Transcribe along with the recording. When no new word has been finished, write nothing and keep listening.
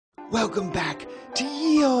Welcome back to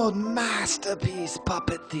Ye Old Masterpiece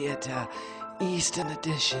Puppet Theater, Easton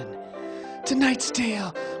Edition. Tonight's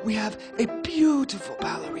tale, we have a beautiful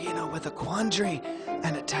ballerina with a quandary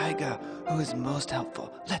and a tiger who is most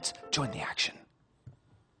helpful. Let's join the action.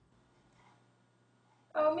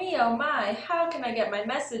 Oh me, oh my, how can I get my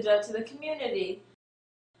message out to the community?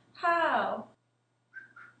 How?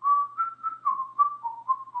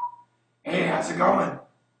 Hey, how's it going?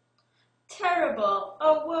 Terrible.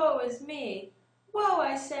 Oh, woe is me. Woe,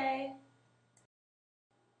 I say.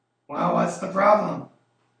 Well, what's the problem?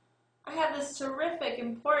 I have this terrific,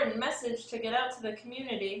 important message to get out to the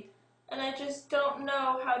community, and I just don't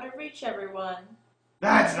know how to reach everyone.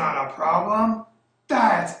 That's not a problem.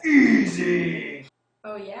 That's easy.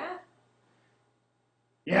 Oh, yeah?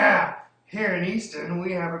 Yeah, here in Easton,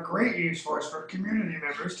 we have a great use force for community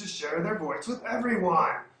members to share their voice with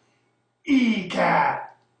everyone. ECAT.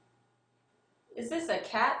 Is this a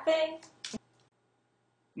cat thing?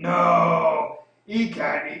 No,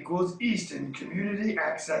 ECAT equals Easton Community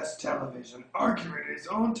Access Television, our community's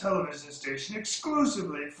own television station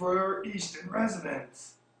exclusively for Easton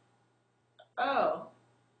residents. Oh.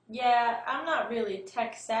 Yeah, I'm not really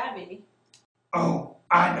tech savvy. Oh,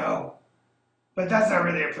 I know. But that's not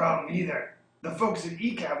really a problem either. The folks at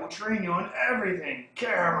ECAT will train you on everything.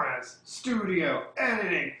 Cameras, studio,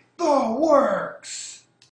 editing, the works.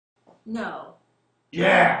 No.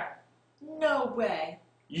 Yeah. No way.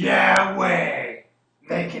 Yeah way.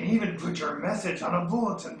 They can even put your message on a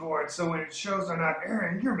bulletin board so when shows are not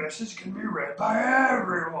airing, your message can be read by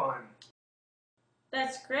everyone.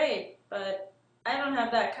 That's great, but I don't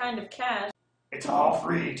have that kind of cash. It's all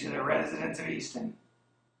free to the residents of Easton.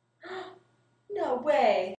 No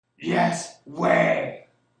way. Yes, way.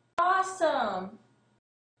 Awesome.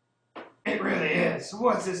 It really is.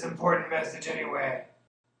 What's this important message anyway?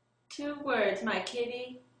 2 words, my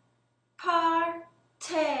kitty.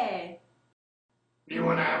 Party. You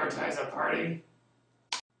want to advertise a party?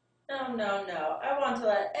 No. I want to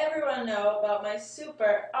let everyone know about my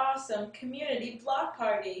super awesome community block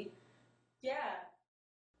party. Yeah.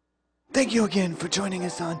 Thank you again for joining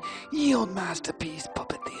us on Ye Old Masterpiece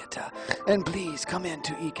Puppet Theater. And please come in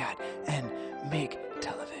to ECAT and make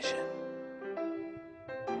television.